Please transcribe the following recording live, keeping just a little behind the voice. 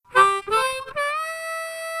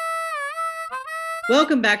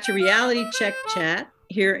Welcome back to Reality Check Chat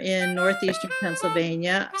here in Northeastern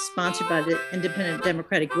Pennsylvania, sponsored by the Independent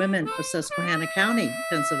Democratic Women of Susquehanna County,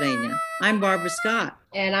 Pennsylvania. I'm Barbara Scott.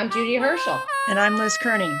 And I'm Judy Herschel. And I'm Liz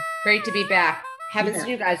Kearney. Great to be back. Haven't seen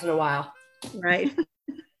you guys in a while. Right.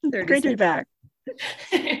 Great to be back.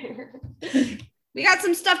 We got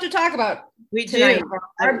some stuff to talk about. We tonight, do.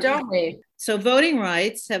 Barb, don't we? So voting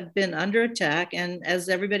rights have been under attack. And as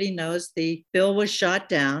everybody knows, the bill was shot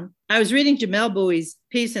down. I was reading Jamel Bouie's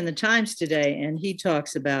piece in the Times today, and he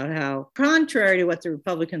talks about how, contrary to what the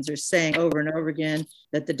Republicans are saying over and over again,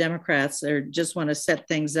 that the Democrats just want to set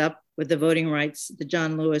things up with the voting rights, the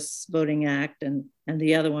John Lewis Voting Act and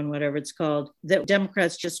the other one, whatever it's called, that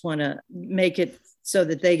Democrats just want to make it so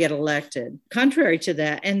that they get elected. Contrary to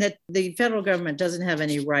that, and that the federal government doesn't have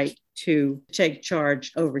any right to take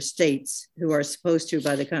charge over states who are supposed to,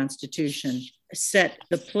 by the Constitution, set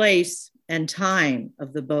the place and time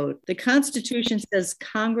of the vote. The Constitution says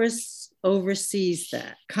Congress oversees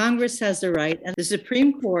that. Congress has the right, and the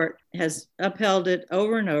Supreme Court has upheld it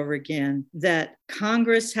over and over again, that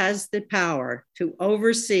Congress has the power to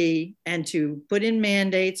oversee and to put in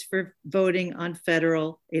mandates for voting on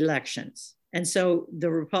federal elections. And so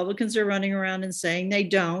the Republicans are running around and saying they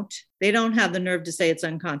don't have the nerve to say it's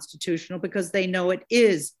unconstitutional because they know it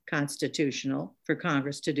is constitutional for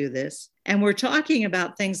Congress to do this. And we're talking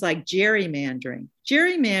about things like gerrymandering.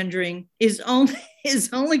 Gerrymandering is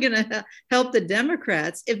only going to help the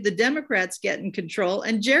Democrats if the Democrats get in control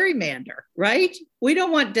and gerrymander, right? We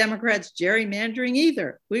don't want Democrats gerrymandering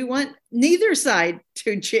either. We want neither side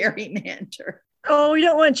to gerrymander. Oh, we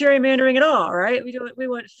don't want gerrymandering at all, right? We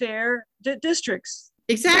want fair districts.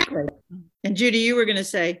 Exactly. And Judy, you were going to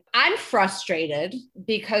say. I'm frustrated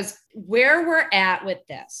because where we're at with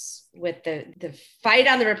this, with the fight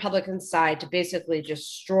on the Republican side to basically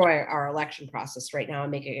destroy our election process right now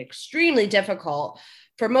and make it extremely difficult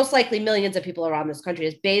for most likely millions of people around this country,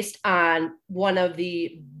 is based on one of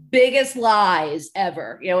the biggest lies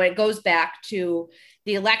ever. You know, it goes back to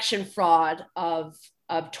the election fraud of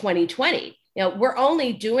 2020. You know, we're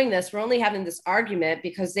only doing this, we're only having this argument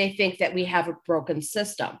because they think that we have a broken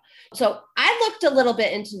system. So I looked a little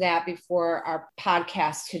bit into that before our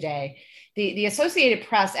podcast today. The Associated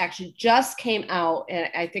Press actually just came out, and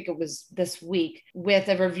I think it was this week, with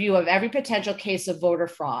a review of every potential case of voter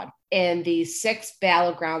fraud in the 6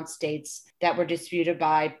 battleground states that were disputed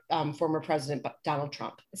by former President Donald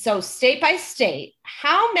Trump. So state by state,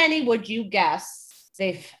 how many would you guess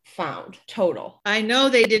they've found total? I know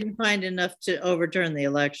they didn't find enough to overturn the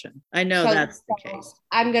election. I know that's the case.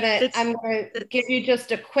 I'm gonna give you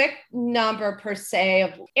just a quick number per se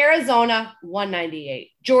of Arizona, 198,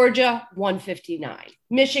 Georgia, 159,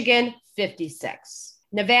 Michigan, 56,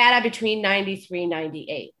 Nevada between 93 and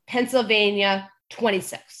 98, Pennsylvania,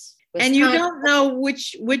 26. And you don't know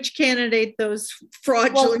which candidate those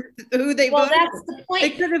fraudulent, who they voted. Well, that's the point.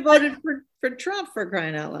 They could have voted for Trump, for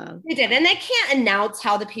crying out loud. They did. And they can't announce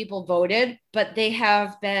how the people voted, but they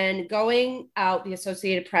have been going out, the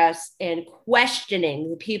Associated Press, and questioning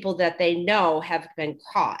the people that they know have been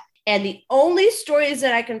caught. And the only stories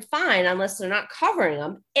that I can find, unless they're not covering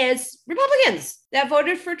them, is Republicans that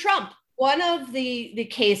voted for Trump. One of the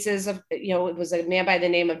cases of, it was a man by the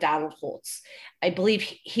name of Donald Holtz. I believe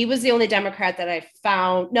he was the only Democrat that I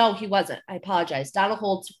found. No, he wasn't. I apologize. Donald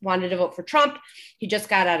Holtz wanted to vote for Trump. He just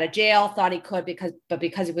got out of jail, thought he could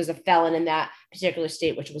because he was a felon in that particular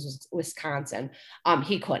state, which was Wisconsin,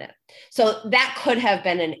 he couldn't. So that could have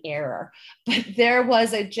been an error. But there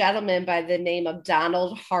was a gentleman by the name of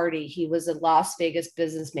Donald Hardy. He was a Las Vegas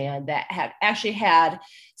businessman that had actually had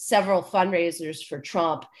several fundraisers for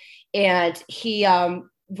Trump. And he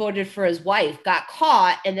voted for his wife, got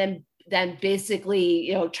caught, and then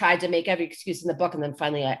basically, tried to make every excuse in the book, and then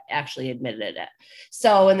finally actually admitted it.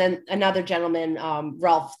 So, and then another gentleman,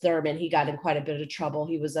 Ralph Thurman, he got in quite a bit of trouble.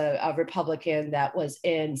 He was a Republican that was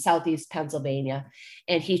in Southeast Pennsylvania,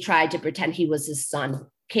 and he tried to pretend he was his son.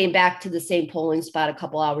 Came back to the same polling spot a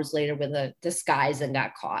couple hours later with a disguise and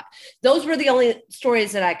got caught. Those were the only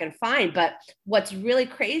stories that I could find. But what's really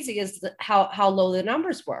crazy is how low the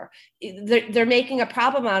numbers were. They're making a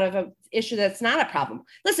problem out of an issue that's not a problem.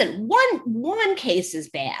 Listen, one case is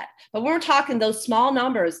bad, but when we're talking those small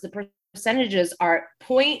numbers, the percentages are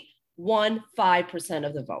 0.15%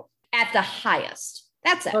 of the vote at the highest.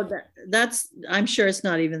 That's it. Oh, I'm sure it's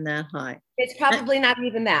not even that high. It's probably not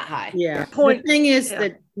even that high. Yeah. The thing is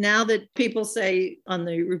that now that people say on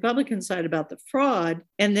the Republican side about the fraud,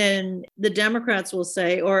 and then the Democrats will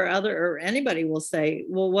say, or anybody will say,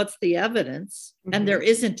 well, what's the evidence? Mm-hmm. And there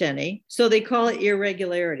isn't any. So they call it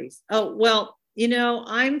irregularities. Oh, well,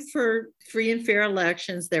 I'm for free and fair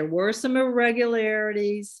elections. There were some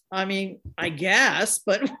irregularities. I mean, I guess,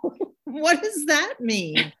 but what does that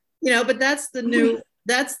mean? But that's the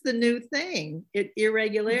new thing,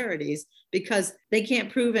 irregularities, because they can't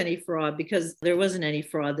prove any fraud because there wasn't any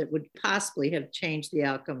fraud that would possibly have changed the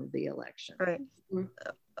outcome of the election. Right.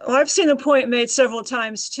 Well, I've seen the point made several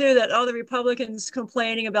times too that all the Republicans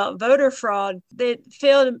complaining about voter fraud, they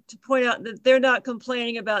failed to point out that they're not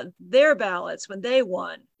complaining about their ballots when they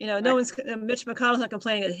won. No one's, Mitch McConnell's not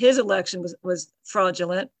complaining that his election was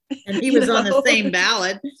fraudulent. And he was on the same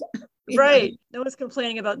ballot. Right. No one's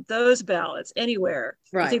complaining about those ballots anywhere.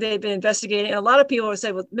 Right. I think they've been investigating. And a lot of people would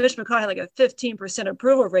say, well, Mitch McConnell had like a 15%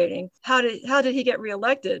 approval rating. How did he get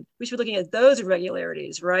reelected? We should be looking at those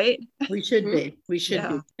irregularities, right? We should be. We should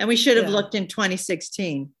be. And we should have looked in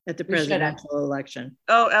 2016 at the presidential election.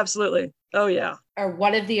 Oh, absolutely. Oh, yeah. Or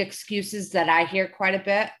one of the excuses that I hear quite a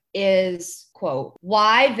bit is, quote,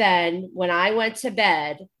 why then, when I went to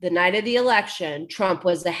bed the night of the election, Trump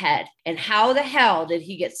was ahead? And how the hell did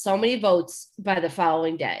he get so many votes by the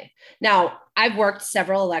following day? Now, I've worked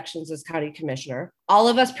several elections as county commissioner. All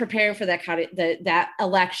of us preparing for that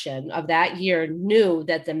election of that year knew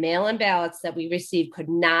that the mail-in ballots that we received could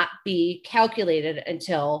not be calculated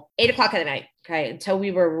until 8:00 at night, okay, until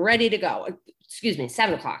we were ready to go.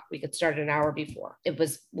 7:00. We could start an hour before. It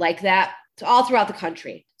was like that all throughout the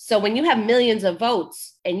country. So when you have millions of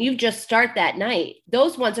votes and you just start that night,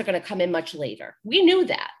 those ones are going to come in much later. We knew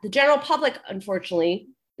that. The general public, unfortunately,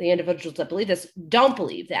 the individuals that believe this don't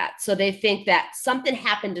believe that. So they think that something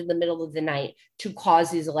happened in the middle of the night to cause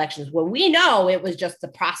these elections, when we know it was just the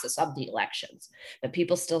process of the elections. But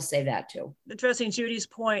people still say that too. Addressing Judy's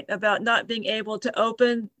point about not being able to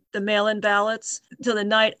open the mail-in ballots until the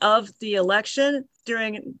night of the election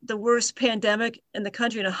during the worst pandemic in the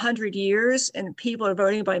country in 100 years, and people are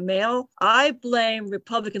voting by mail. I blame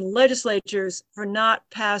Republican legislatures for not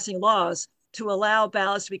passing laws to allow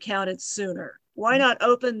ballots to be counted sooner. Why not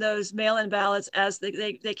open those mail-in ballots as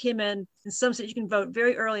they came in? In some states, you can vote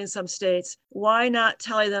very early in some states. Why not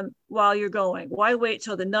tally them while you're going? Why wait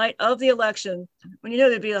till the night of the election when you know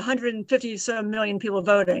there'd be 150 some million people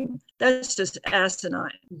voting? That's just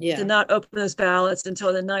asinine. Yeah. To not open those ballots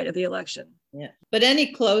until the night of the election. Yeah. But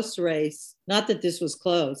any close race, not that this was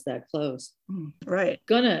that close. Right.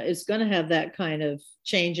 It's gonna have that kind of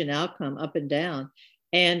change in outcome up and down.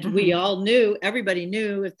 And we all knew, everybody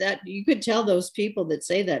knew, if that, you could tell those people that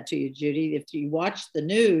say that to you, Judy, if you watch the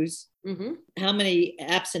news, how many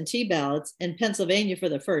absentee ballots in Pennsylvania for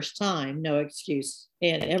the first time, no excuse.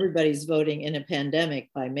 And everybody's voting in a pandemic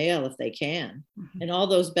by mail if they can. And all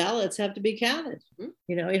those ballots have to be counted,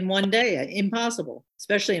 in one day. Impossible,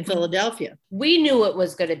 especially in Philadelphia. We knew it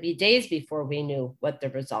was going to be days before we knew what the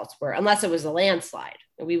results were, unless it was a landslide.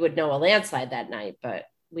 We would know a landslide that night, but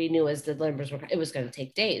we knew as the numbers were, it was going to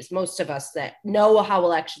take days. Most of us that know how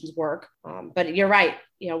elections work. But you're right.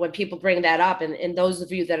 When people bring that up, and those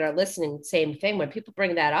of you that are listening, same thing, when people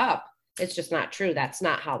bring that up, it's just not true. That's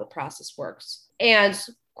not how the process works. And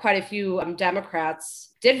quite a few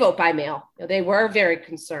Democrats did vote by mail. They were very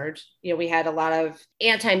concerned. We had a lot of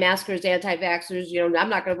anti-maskers, anti-vaxxers, I'm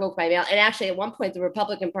not going to vote by mail. And actually at one point, the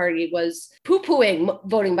Republican Party was poo-pooing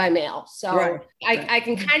voting by mail. So right. I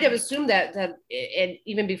can kind of assume that and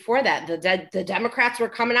even before that, the Democrats were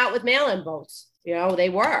coming out with mail-in votes. They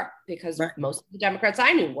were, because most of the Democrats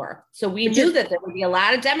I knew were. So we knew that there would be a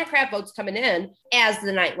lot of Democrat votes coming in as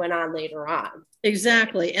the night went on later on.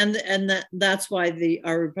 Exactly. And that's why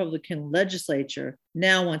our Republican legislature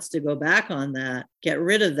now wants to go back on that, get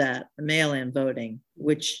rid of that mail-in voting,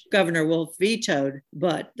 which Governor Wolf vetoed,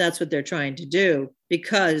 but that's what they're trying to do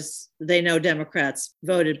because they know Democrats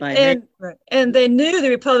voted by mail. And they knew the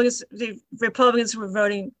Republicans were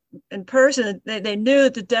voting in person. They knew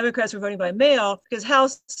that the Democrats were voting by mail, because how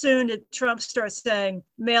soon did Trump start saying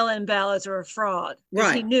mail-in ballots are a fraud?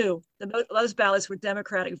 Right. He knew those ballots were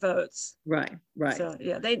Democratic votes. Right. So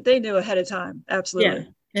yeah, they knew ahead of time. Absolutely. Yeah.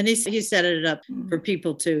 And he set it up for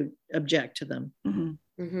people to object to them.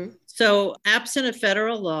 So absent a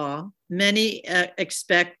federal law, many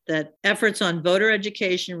expect that efforts on voter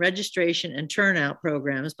education, registration, and turnout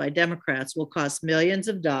programs by Democrats will cost millions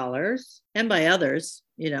of dollars, and by others,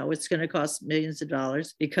 it's going to cost millions of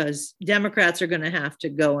dollars, because Democrats are going to have to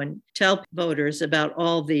go and tell voters about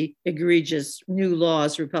all the egregious new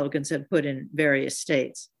laws Republicans have put in various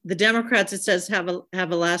states. The Democrats, it says, have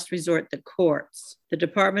a last resort, the courts. The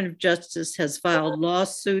Department of Justice has filed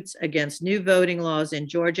lawsuits against new voting laws in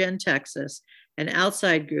Georgia and Texas, and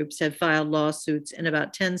outside groups have filed lawsuits in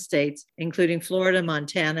about 10 states, including Florida,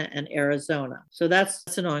 Montana, and Arizona. So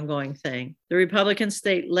that's an ongoing thing. The Republican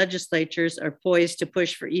state legislatures are poised to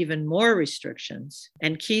push for even more restrictions,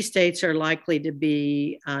 and key states are likely to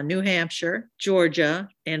be New Hampshire, Georgia,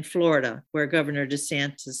 and Florida, where Governor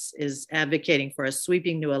DeSantis is advocating for a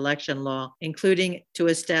sweeping new election law, including to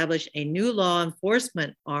establish a new law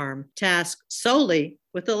enforcement arm tasked solely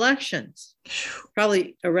with elections,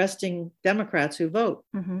 probably arresting Democrats who vote.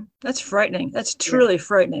 That's frightening. That's truly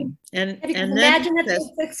frightening. And imagine if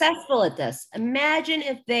they're successful at this. Imagine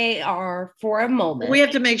if they are for a moment. We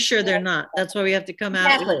have to make sure they're not. That's why we have to come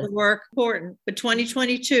out with the work. Important. But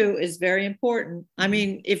 2022 is very important. I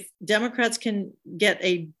mean, if Democrats can get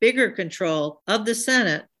a bigger control of the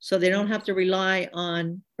Senate, so they don't have to rely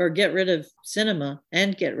on or get rid of Sinema,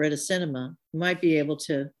 might be able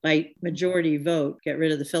to, by majority vote, get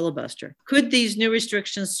rid of the filibuster. Could these new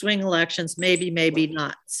restrictions swing elections? Maybe, maybe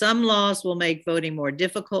not. Some laws will make voting more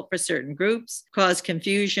difficult for certain groups, cause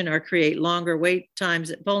confusion, or create longer wait times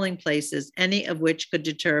at polling places, any of which could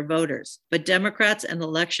deter voters. But Democrats and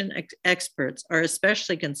election experts are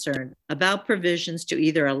especially concerned about provisions to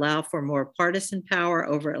either allow for more partisan power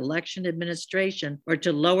over election administration or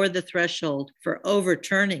to lower the threshold for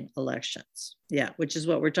overturning elections. Yeah, which is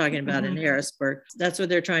what we're talking about in Harrisburg. That's what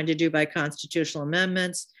they're trying to do by constitutional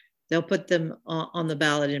amendments. They'll put them on the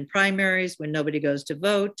ballot in primaries when nobody goes to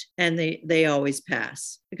vote, and they always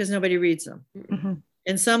pass because nobody reads them.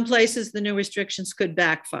 In some places, the new restrictions could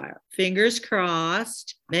backfire. Fingers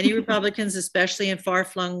crossed. Many Republicans, especially in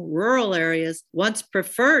far-flung rural areas, once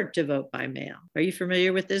preferred to vote by mail. Are you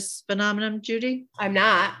familiar with this phenomenon, Judy? I'm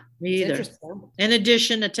not. Me either. In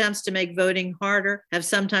addition, attempts to make voting harder have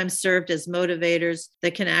sometimes served as motivators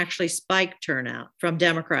that can actually spike turnout from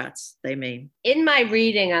Democrats, they mean. In my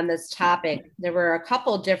reading on this topic, there were a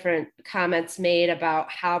couple different comments made about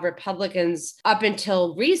how Republicans, up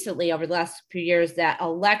until recently, over the last few years, that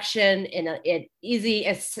election and easy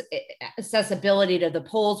accessibility to the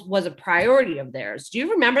polls was a priority of theirs. Do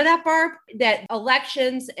you remember that, Barb? That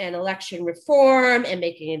elections and election reform and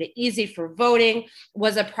making it easy for voting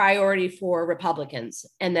was a priority for Republicans,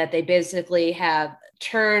 and that they basically have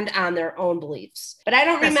turned on their own beliefs. But I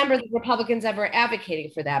don't remember the Republicans ever advocating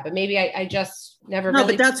for that, but maybe I just never No,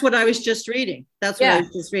 but that's what I was just reading. That's what I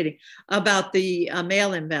was just reading about the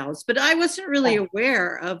mail-in ballots. But I wasn't really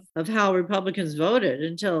aware of how Republicans voted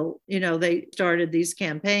until, they started these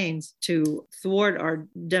campaigns to thwart our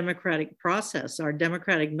democratic process, our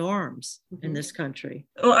democratic norms in this country.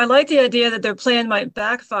 Well, I like the idea that their plan might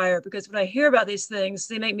backfire, because when I hear about these things,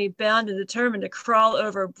 they make me bound and determined to crawl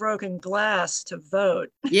over broken glass to vote.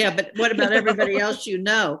 Yeah, but what about everybody else you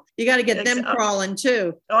know? You got to get them crawling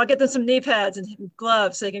too. I'll get them some knee pads and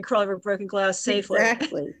gloves so they can crawl over broken glass safely.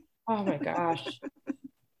 Exactly. Oh my gosh.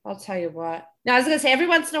 I'll tell you what. Now, I was going to say, every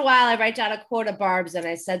once in a while, I write down a quote of Barb's, and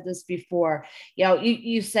I said this before.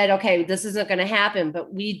 You said, okay, this isn't going to happen,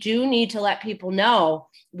 but we do need to let people know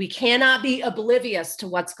we cannot be oblivious to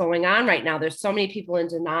what's going on right now. There's so many people in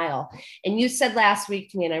denial. And you said last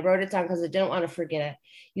week to me, and I wrote it down because I didn't want to forget it.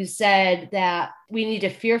 You said that we need to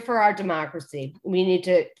fear for our democracy. We need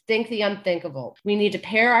to think the unthinkable. We need to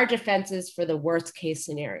prepare our defenses for the worst case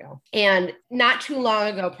scenario. And not too long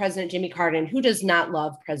ago, President Jimmy Carter, who does not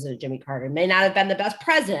love President Jimmy Carter, may not have been the best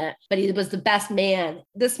president, but he was the best man.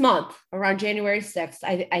 This month, around January 6th,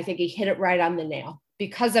 I think he hit it right on the nail.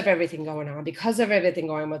 Because of everything going on, because of everything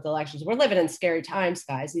going on with elections. We're living in scary times,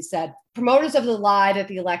 guys. He said, promoters of the lie that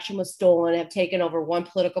the election was stolen have taken over one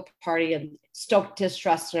political party and stoked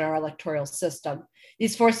distrust in our electoral system.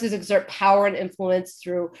 These forces exert power and influence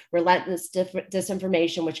through relentless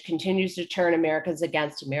disinformation, which continues to turn Americans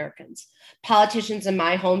against Americans. Politicians in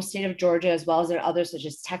my home state of Georgia, as well as in others such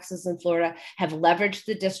as Texas and Florida, have leveraged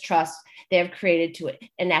the distrust they have created to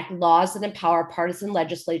enact laws that empower partisan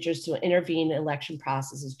legislatures to intervene in election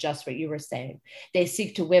processes, just what you were saying. They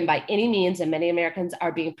seek to win by any means, and many Americans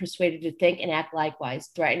are being persuaded to think and act likewise,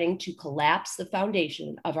 threatening to collapse the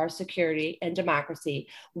foundation of our security and democracy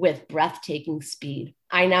with breathtaking speed.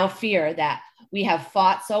 I now fear that we have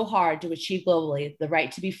fought so hard to achieve globally the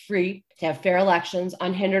right to be free, to have fair elections,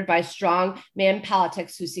 unhindered by strong man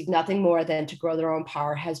politics who seek nothing more than to grow their own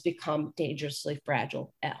power, has become dangerously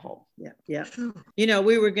fragile at home. Yeah.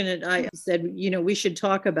 I said, we should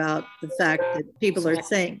talk about the fact that people are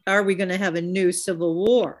saying, are we going to have a new civil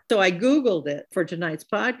war? So I Googled it for tonight's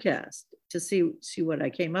podcast. to see what I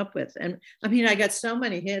came up with. And I mean, I got so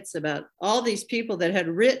many hits about all these people that had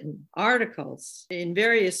written articles in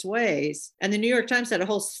various ways. And the New York Times had a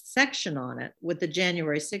whole section on it with the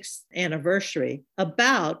January 6th anniversary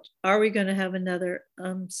about, are we going to have another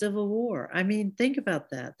civil war? I mean, think about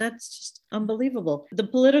that. That's just unbelievable.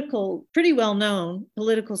 The pretty well-known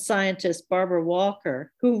political scientist, Barbara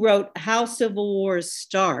Walker, who wrote How Civil Wars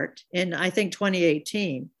Start in, I think,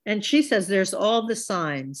 2018. And she says there's all the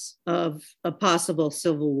signs of a possible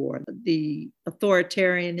civil war. The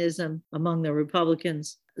authoritarianism among the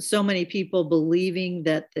Republicans, so many people believing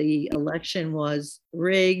that the election was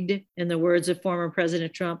rigged, in the words of former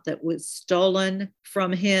President Trump, that was stolen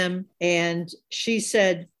from him. And she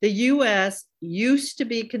said the US used to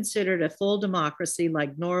be considered a full democracy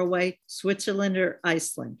like Norway, Switzerland, or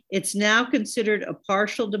Iceland. It's now considered a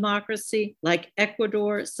partial democracy like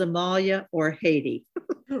Ecuador, Somalia, or Haiti.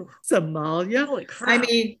 Somalia? Holy crap. I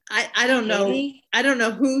mean, I don't know. Haiti? I don't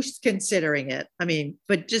know who's considering it. I mean,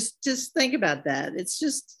 but just think about that. It's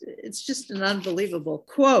just an unbelievable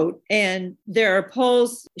quote. And there are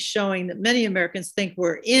polls showing that many Americans think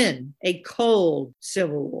we're in a cold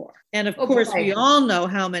civil war. And of course, we all know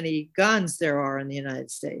how many guns there are in the United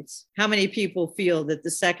States. How many people feel that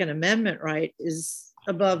the Second Amendment right is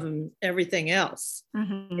above everything else.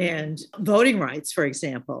 Mm-hmm. And voting rights, for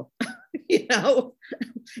example.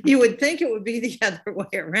 You would think it would be the other way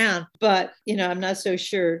around, but, I'm not so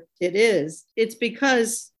sure it is. It's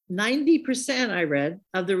because 90%, I read,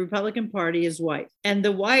 of the Republican Party is white. And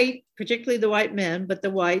the white, particularly the white men, but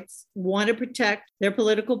the whites want to protect their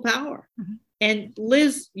political power. Mm-hmm. And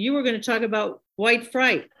Liz, you were going to talk about white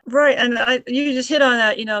fright. Right. And you just hit on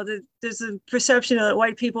that, there's a perception that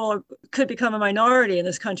white people could become a minority in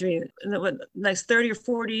this country in the next 30 or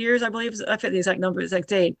 40 years, I believe. I forget the exact number, exact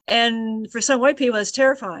date. And for some white people, it's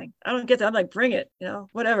terrifying. I don't get that. I'm like, bring it,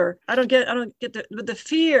 whatever. I don't get the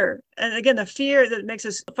fear. And again, the fear that makes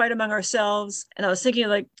us fight among ourselves. And I was thinking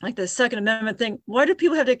like the Second Amendment thing. Why do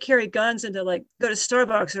people have to carry guns into go to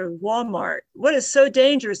Starbucks or Walmart? What is so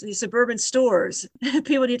dangerous in these suburban stores?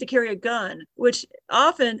 People need to carry a gun, which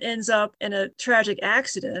often ends up in a tragic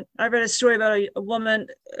accident. I read a story about a woman,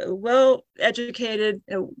 well-educated,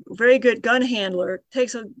 very good gun handler,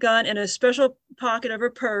 takes a gun in a special pocket of her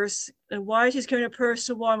purse. And why she's carrying a purse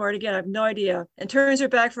to Walmart, again, I have no idea. And turns her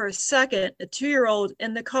back for a second, a 2-year-old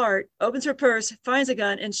in the cart, opens her purse, finds a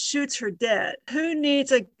gun, and shoots her dead. Who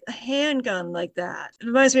needs a handgun like that? It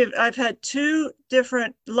reminds me of, I've had 2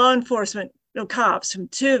 different law enforcement cops from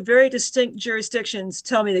 2 very distinct jurisdictions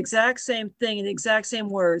tell me the exact same thing in the exact same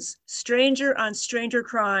words. Stranger on stranger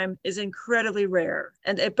crime is incredibly rare.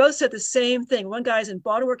 And they both said the same thing. One guy's in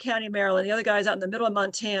Baltimore County, Maryland. The other guy's out in the middle of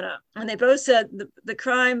Montana. And they both said the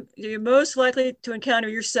crime you're most likely to encounter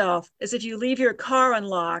yourself is if you leave your car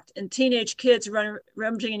unlocked and teenage kids run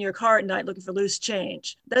rummaging in your car at night looking for loose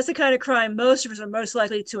change. That's the kind of crime most of us are most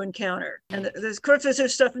likely to encounter. And there's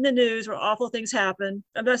stuff in the news where awful things happen.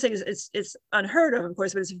 I'm not saying it's unheard of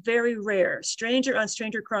course, but it's very rare. Stranger on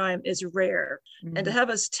stranger crime is rare. Mm-hmm. And to have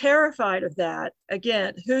us terrified of that,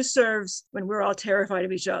 again, who serves when we're all terrified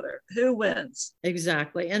of each other? Who wins?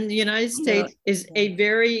 Exactly. And the United States is a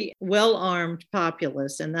very well-armed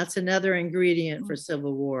populace, and that's another ingredient for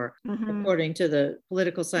civil war, according to the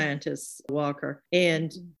political scientist Walker.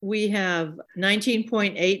 And we have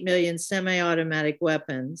 19.8 million semi-automatic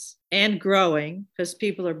weapons, and growing because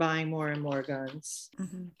people are buying more and more guns.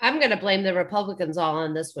 Mm-hmm. I'm going to blame the Republicans all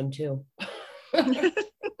on this one too. They're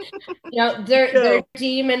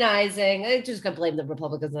demonizing. I'm just going to blame the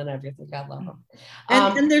Republicans on everything. God love them.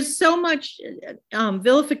 And there's so much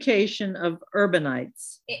vilification of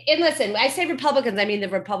urbanites. And listen, I say Republicans, I mean the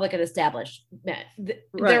Republican establishment.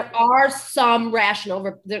 There are some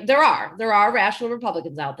rational. There are rational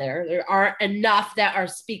Republicans out there. There aren't enough that are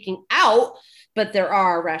speaking out, but there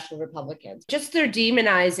are rational Republicans. Just their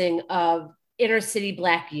demonizing of inner city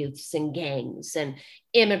Black youths and gangs and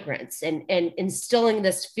immigrants and instilling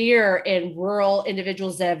this fear in rural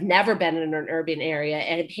individuals that have never been in an urban area,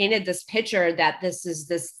 and it painted this picture that this is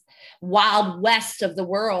this wild west of the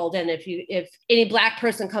world. And if any Black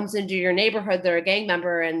person comes into your neighborhood, they're a gang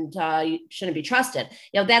member and you shouldn't be trusted.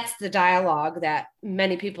 That's the dialogue that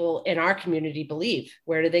many people in our community believe.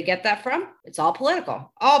 Where do they get that from? It's all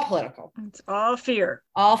political, It's all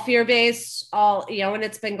fear-based, and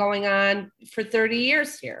it's been going on for 30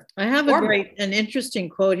 years here. I have an interesting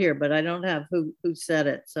quote here, but I don't have who said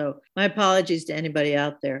it. So my apologies to anybody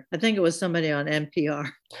out there. I think it was somebody on NPR.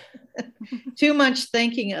 Too much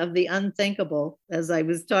thinking of the unthinkable, as I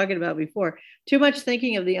was talking about before, too much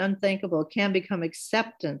thinking of the unthinkable can become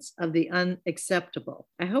acceptance of the unacceptable.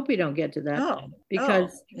 I hope we don't get to that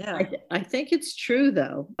because yeah. I think it's true,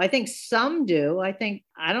 though. I think some do. I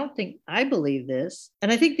don't think I believe this.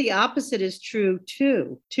 And I think the opposite is true,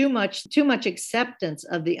 too. Too much acceptance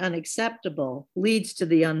of the unacceptable leads to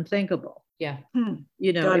the unthinkable. Yeah.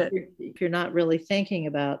 You know, if you're not really thinking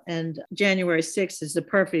about, and January 6th is the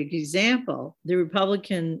perfect example. The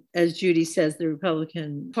Republican, as Judy says, the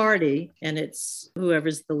Republican Party, and it's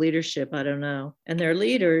whoever's the leadership, I don't know, and their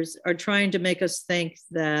leaders are trying to make us think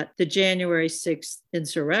that the January 6th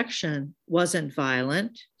insurrection wasn't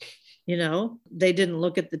violent. You know, they didn't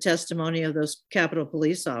look at the testimony of those Capitol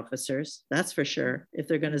police officers, that's for sure, if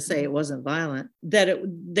they're going to say it wasn't violent,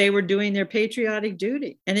 they were doing their patriotic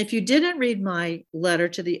duty. And if you didn't read my letter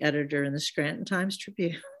to the editor in the Scranton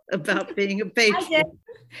Times-Tribune about being a patriot,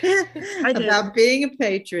 I did. About being a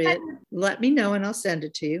patriot, let me know and I'll send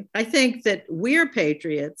it to you. I think that we're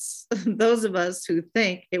patriots, those of us who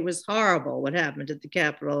think it was horrible what happened at the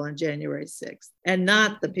Capitol on January 6th, and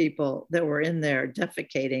not the people that were in there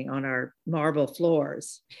defecating on our marble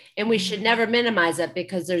floors. And we should never minimize it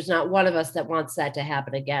because there's not one of us that wants that to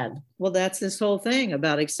happen again. Well, that's this whole thing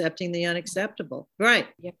about accepting the unacceptable. Right.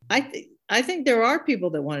 Yep. I think there are people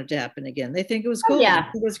that want it to happen again. They think it was cool. Oh, yeah.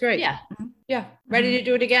 It was great. Yeah. Yeah. Ready to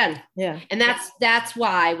do it again. Yeah. And that's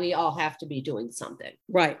why we all have to be doing something.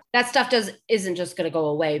 Right. That stuff isn't just going to go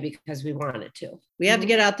away because we want it to. We have to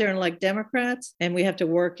get out there and elect Democrats, and we have to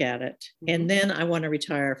work at it. And then I want to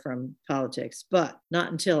retire from politics, but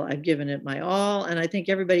not until I've given it my all. And I think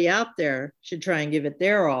everybody out there should try and give it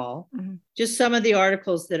their all. Just some of the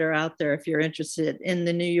articles that are out there, if you're interested, in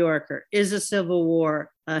the New Yorker: is a civil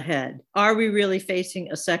war ahead? Are we really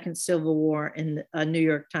facing a second civil war? In a New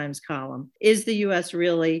York Times column, is the U.S.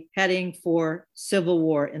 really heading for civil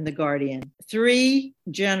war? In the Guardian, 3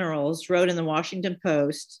 generals wrote in the Washington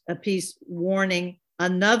Post a piece warning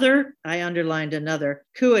another, I underlined another,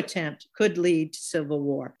 coup attempt could lead to civil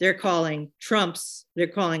war. They're calling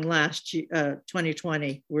last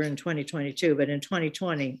 2020, we're in 2022, but in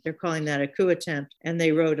 2020, they're calling that a coup attempt. And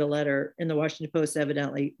they wrote a letter in the Washington Post,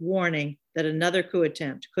 evidently warning that another coup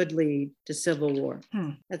attempt could lead to civil war.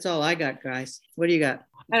 That's all I got, guys. What do you got?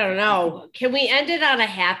 I don't know. Can we end it on a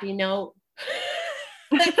happy note?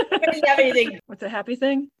 Do you have anything? What's a happy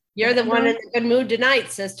thing? You're the one in a good mood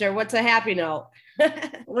tonight, sister. What's a happy note?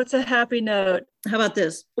 What's a happy note? How about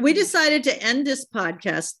this? We decided to end this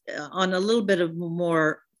podcast on a little bit of a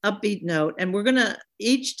more upbeat note, and we're going to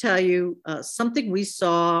each tell you something we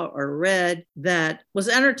saw or read that was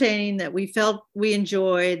entertaining, that we felt we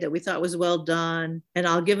enjoyed, that we thought was well done, and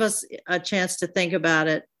I'll give us a chance to think about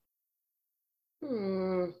it. Let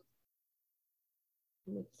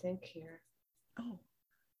me think here. Oh.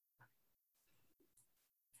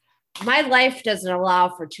 My life doesn't allow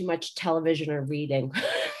for too much television or reading.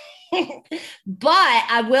 But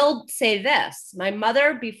I will say this. My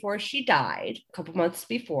mother, before she died, a couple months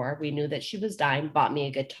before we knew that she was dying, bought me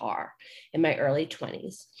a guitar in my early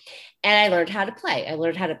 20s. And I learned how to play. I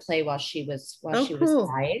learned how to play while she was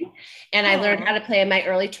dying. And I learned how to play in my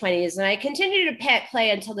early 20s. And I continued to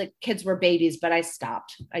play until the kids were babies, but I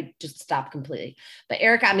stopped. I just stopped completely. But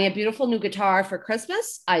Eric got me a beautiful new guitar for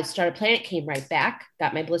Christmas. I started playing it, came right back,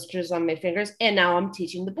 got my blisters on my fingers. And now I'm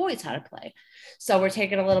teaching the boys how to play. So we're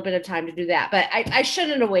taking a little bit of time to do that. But I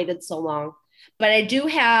shouldn't have waited so long. But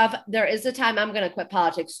there is a time I'm going to quit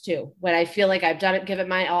politics too, when I feel like I've done it, give it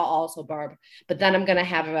my all also, Barb. But then I'm going to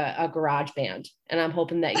have a garage band, and I'm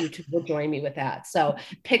hoping that you two will join me with that. So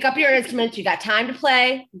pick up your instruments. You got time to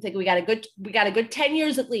play. I think we got a good 10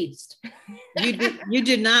 years at least. You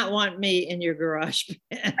do not want me in your garage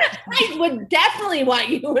band. I would definitely want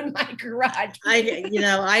you in my garage band.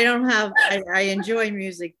 I enjoy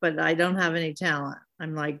music, but I don't have any talent.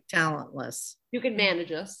 I'm like talentless. You can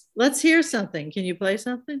manage us. Let's hear something. Can you play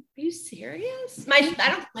something? Are you serious? My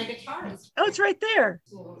guitar is. Oh, it's right there.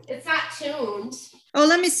 It's not tuned. Oh,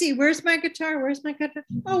 let me see. Where's my guitar?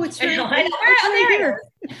 Oh, it's right, there.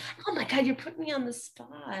 Oh my God, you're putting me on the spot.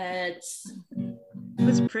 It's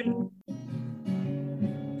pretty.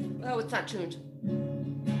 Oh, it's not tuned.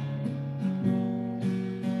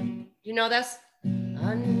 You know this?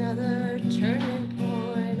 Another turning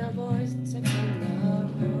point, a voice in the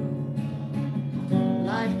road.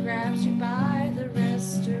 Life grabs you by the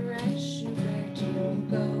wrist, directs you where to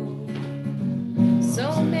go.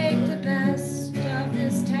 So make the best of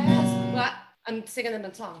this task. What? I'm singing them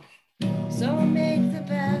a song. So make the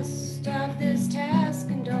best of this task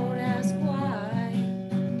and don't ask why.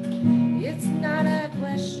 It's not a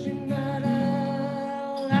question, but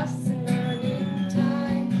a lesson.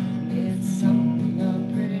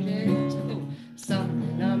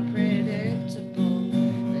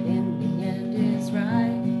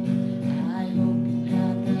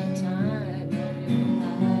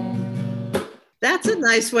 That's a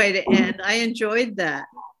nice way to end. I enjoyed that.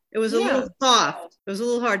 It was a little soft. It was a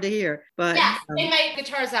little hard to hear, but yeah, and my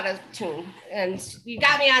guitar's out of tune, and you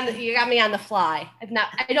got me on the fly.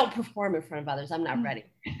 I don't perform in front of others. I'm not ready.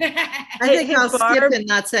 I think I'll skip and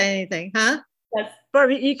not say anything, huh? Yes.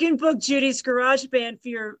 Barb, you can book Judy's garage band for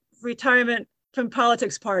your retirement from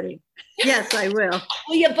politics party. Yes, I will.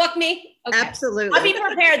 Will you book me? Okay. Absolutely. I'll be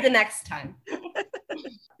prepared the next time.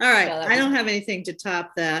 All right. I don't have anything to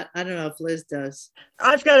top that. I don't know if Liz does.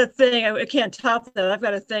 I've got a thing. I can't top that. I've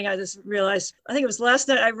got a thing. I just realized, I think it was last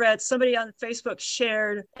night I read somebody on Facebook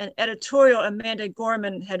shared an editorial Amanda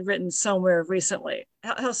Gorman had written somewhere recently.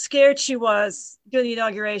 How scared she was during the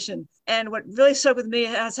inauguration. And what really stuck with me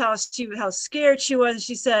is how scared she was.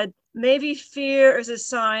 She said, maybe fear is a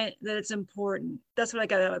sign that it's important. That's what I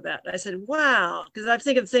got out of that. I said, wow, because I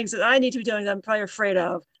think of things that I need to be doing that I'm probably afraid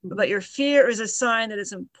of. But your fear is a sign that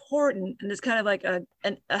it's important. And it's kind of like a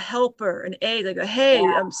helper, an aid. They go, hey,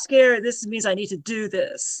 I'm scared. This means I need to do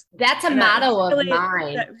this. That's a motto of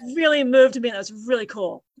mine. That really moved me. And that's really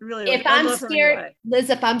cool. Really, if I'm scared, Liz,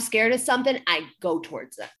 if I'm scared of something, I go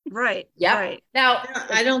towards it. Right. Yeah. Right. Now,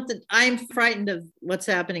 I'm frightened of what's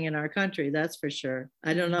happening in our country. That's for sure.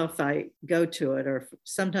 I don't know if I go to it, or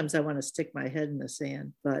sometimes I want to stick my head in the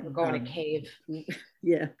sand, but we're going to cave.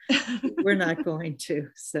 Yeah, we're not going to.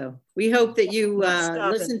 So we hope that you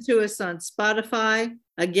listen to us on Spotify.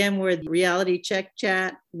 Again, we're the Reality Check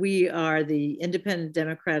Chat. We are the Independent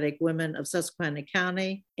Democratic Women of Susquehanna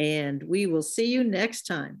County, and we will see you next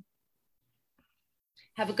time.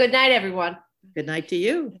 Have a good night, everyone. Good night to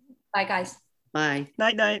you. Bye, guys. Bye.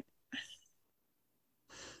 Night, night.